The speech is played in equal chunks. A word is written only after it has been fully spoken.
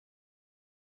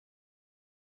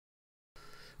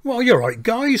Well, you're right,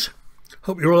 guys.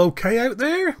 Hope you're all okay out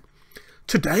there.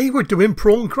 Today we're doing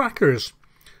prawn crackers.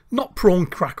 Not prawn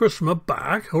crackers from a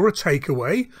bag or a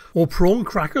takeaway, or prawn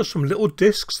crackers from little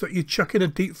discs that you chuck in a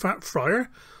deep fat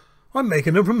fryer. I'm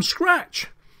making them from scratch.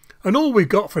 And all we've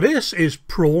got for this is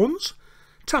prawns,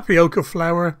 tapioca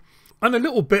flour, and a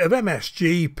little bit of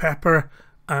MSG, pepper,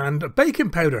 and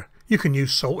baking powder. You can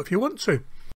use salt if you want to.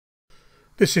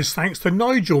 This is thanks to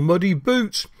Nigel Muddy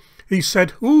Boots. He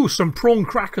said, ooh, some prawn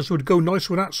crackers would go nice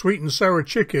with that sweet and sour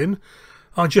chicken.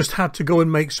 I just had to go and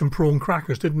make some prawn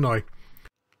crackers, didn't I?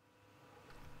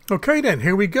 Okay then,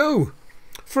 here we go.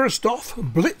 First off,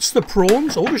 blitz the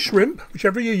prawns or the shrimp,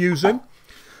 whichever you're using.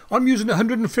 I'm using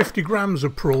 150 grams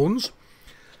of prawns.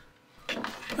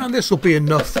 And this will be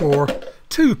enough for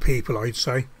 2 people, I'd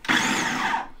say.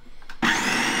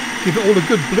 Give it all a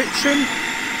good blitzing.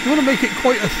 You want to make it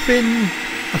quite a thin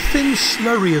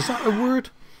slurry, is that a word?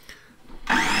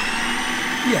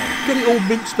 Yeah, get it all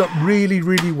minced up really,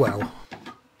 really well.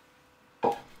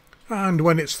 And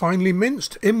when it's finely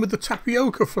minced, in with the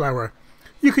tapioca flour.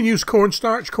 You can use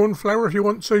cornstarch, corn flour if you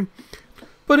want to,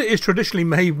 but it is traditionally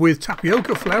made with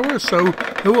tapioca flour, so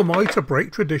who am I to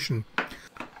break tradition?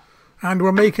 And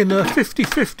we're making a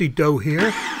 50-50 dough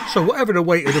here, so whatever the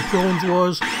weight of the prawns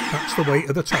was, that's the weight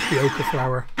of the tapioca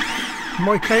flour. In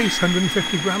my case,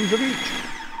 150 grams of each.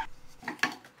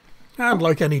 And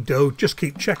like any dough, just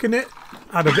keep checking it.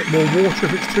 Add a bit more water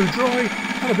if it's too dry,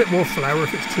 and a bit more flour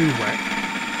if it's too wet.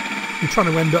 You're trying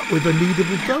to end up with a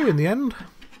kneadable dough in the end.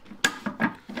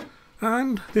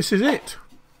 And this is it.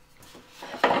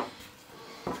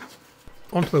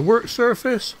 Onto the work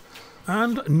surface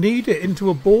and knead it into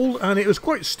a ball, and it was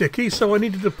quite sticky, so I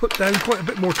needed to put down quite a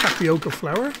bit more tapioca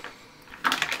flour.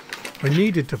 I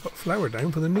needed to put flour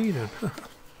down for the kneading.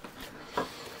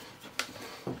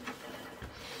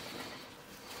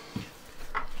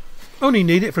 Only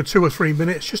knead it for 2 or 3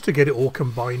 minutes just to get it all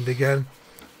combined again.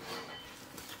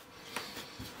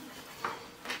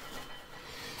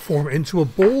 Form it into a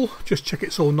ball, just check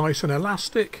it's all nice and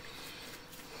elastic.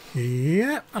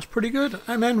 Yeah, that's pretty good.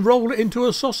 And then roll it into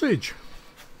a sausage.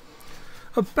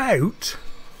 About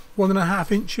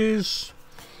 1.5 inches,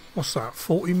 what's that,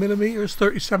 40 millimeters,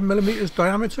 37 millimeters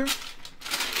diameter.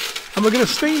 And we're going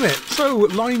to steam it. So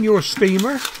line your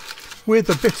steamer with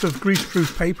a bit of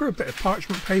greaseproof paper, a bit of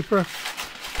parchment paper.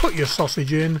 Put your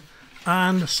sausage in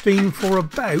and steam for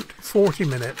about 40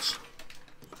 minutes.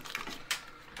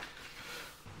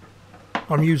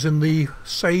 I'm using the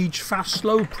Sage Fast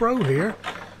Slow Pro here.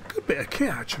 Good bit of kit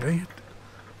actually.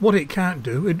 What it can't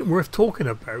do isn't worth talking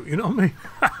about, you know what I mean?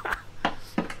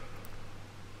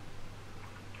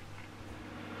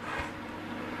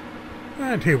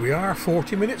 And here we are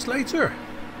 40 minutes later.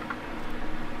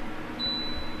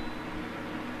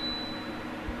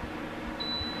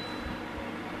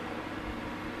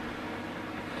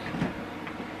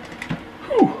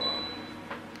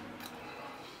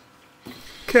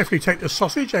 Carefully take the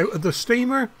sausage out of the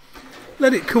steamer,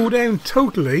 let it cool down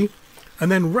totally,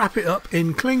 and then wrap it up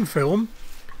in cling film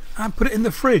and put it in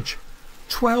the fridge.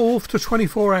 12 to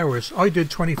 24 hours. I did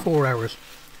 24 hours.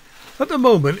 At the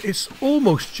moment it's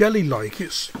almost jelly-like.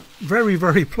 It's very,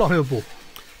 very pliable.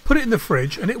 Put it in the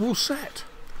fridge and it will set.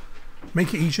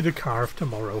 Make it easier to carve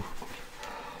tomorrow.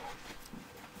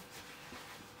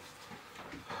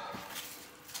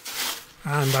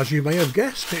 And as you may have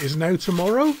guessed, it is now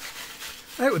tomorrow.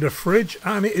 Out of the fridge,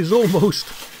 and it is almost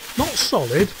not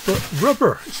solid but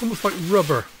rubber. It's almost like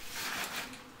rubber.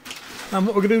 And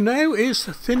what we're going to do now is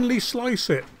thinly slice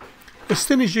it, as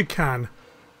thin as you can.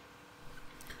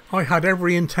 I had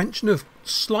every intention of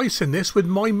slicing this with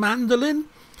my mandolin,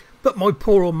 but my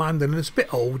poor old mandolin is a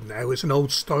bit old now. It's an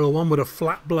old style one with a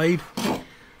flat blade.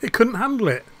 It couldn't handle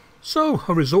it, so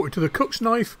I resorted to the cook's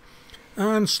knife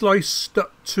and sliced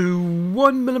up to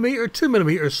 1mm,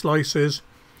 2mm slices.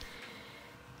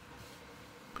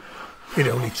 It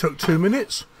only took 2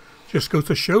 minutes. Just goes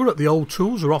to show that the old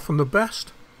tools are often the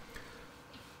best.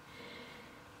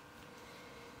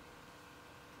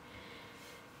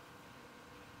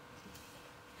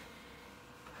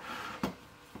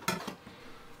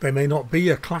 They may not be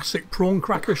a classic prawn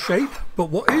cracker shape, but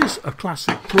what is a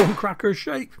classic prawn cracker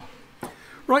shape?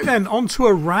 Right then, onto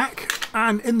a rack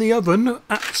and in the oven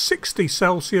at 60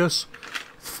 Celsius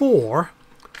for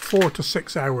 4 to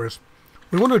 6 hours.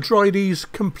 We want to dry these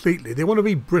completely. They want to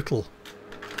be brittle.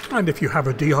 And if you have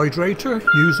a dehydrator,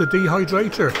 use a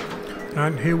dehydrator.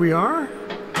 And here we are.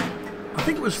 I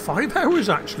think it was 5 hours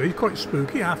actually, quite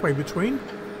spooky, halfway between.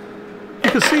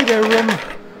 You can see they're,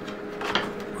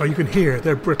 oh, you can hear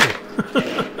they're brittle.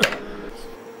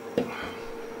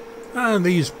 And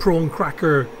these prawn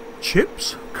cracker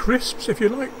chips, crisps if you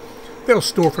like. They'll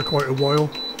store for quite a while.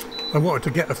 I wanted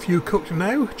to get a few cooked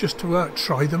now just to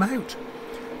try them out.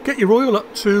 Get your oil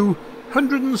up to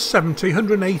 170,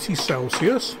 180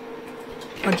 Celsius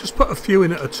and just put a few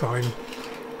in at a time.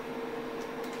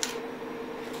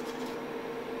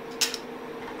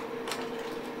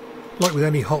 Like with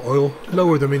any hot oil,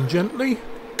 lower them in gently,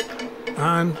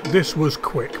 and this was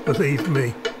quick, believe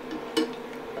me.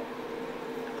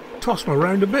 Toss them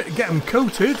around a bit, get them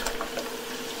coated,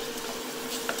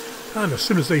 and as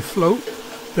soon as they float,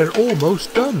 they're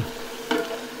almost done.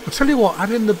 I'll tell you what,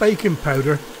 adding the baking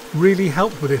powder really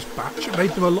helped with this batch. It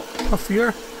made them a lot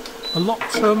puffier, a lot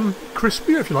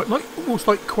crispier if you like almost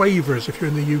like quavers if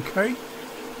you're in the UK.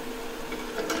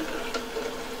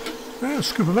 Now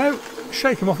scoop them out,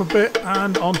 shake them off a bit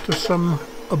and onto some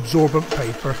absorbent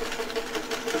paper.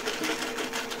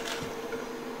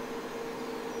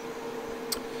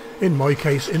 In my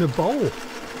case, in a bowl.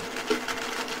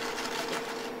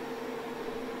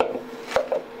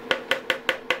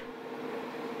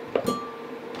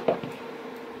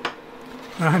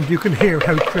 And you can hear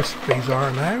how crisp these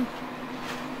are now.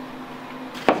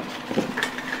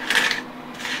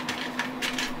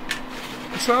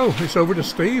 So, it's over to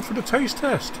Steve for the taste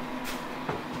test.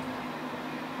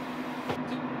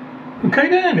 Okay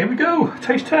then, here we go.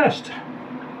 Taste test.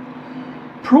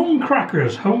 Prawn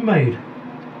crackers, homemade.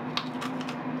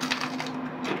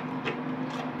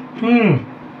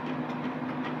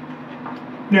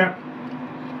 Yeah.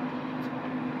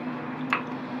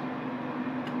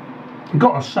 I've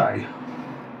got to say,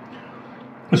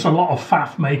 it's a lot of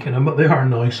faff making them, but they are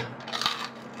nice.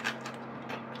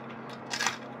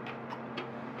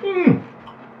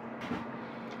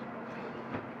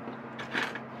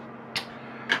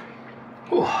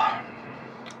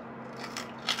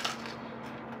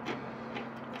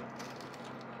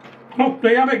 Oh,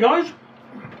 there you have it, guys.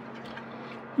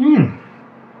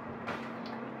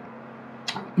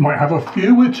 Might have a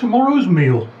few with tomorrow's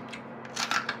meal.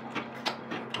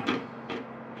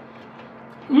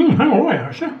 Alright,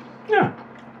 actually. Yeah.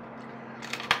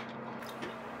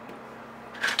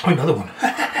 Another one.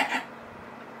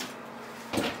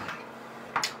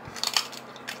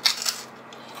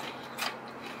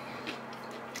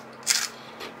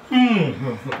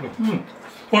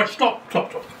 Right, stop.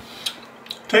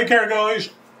 Take care, guys.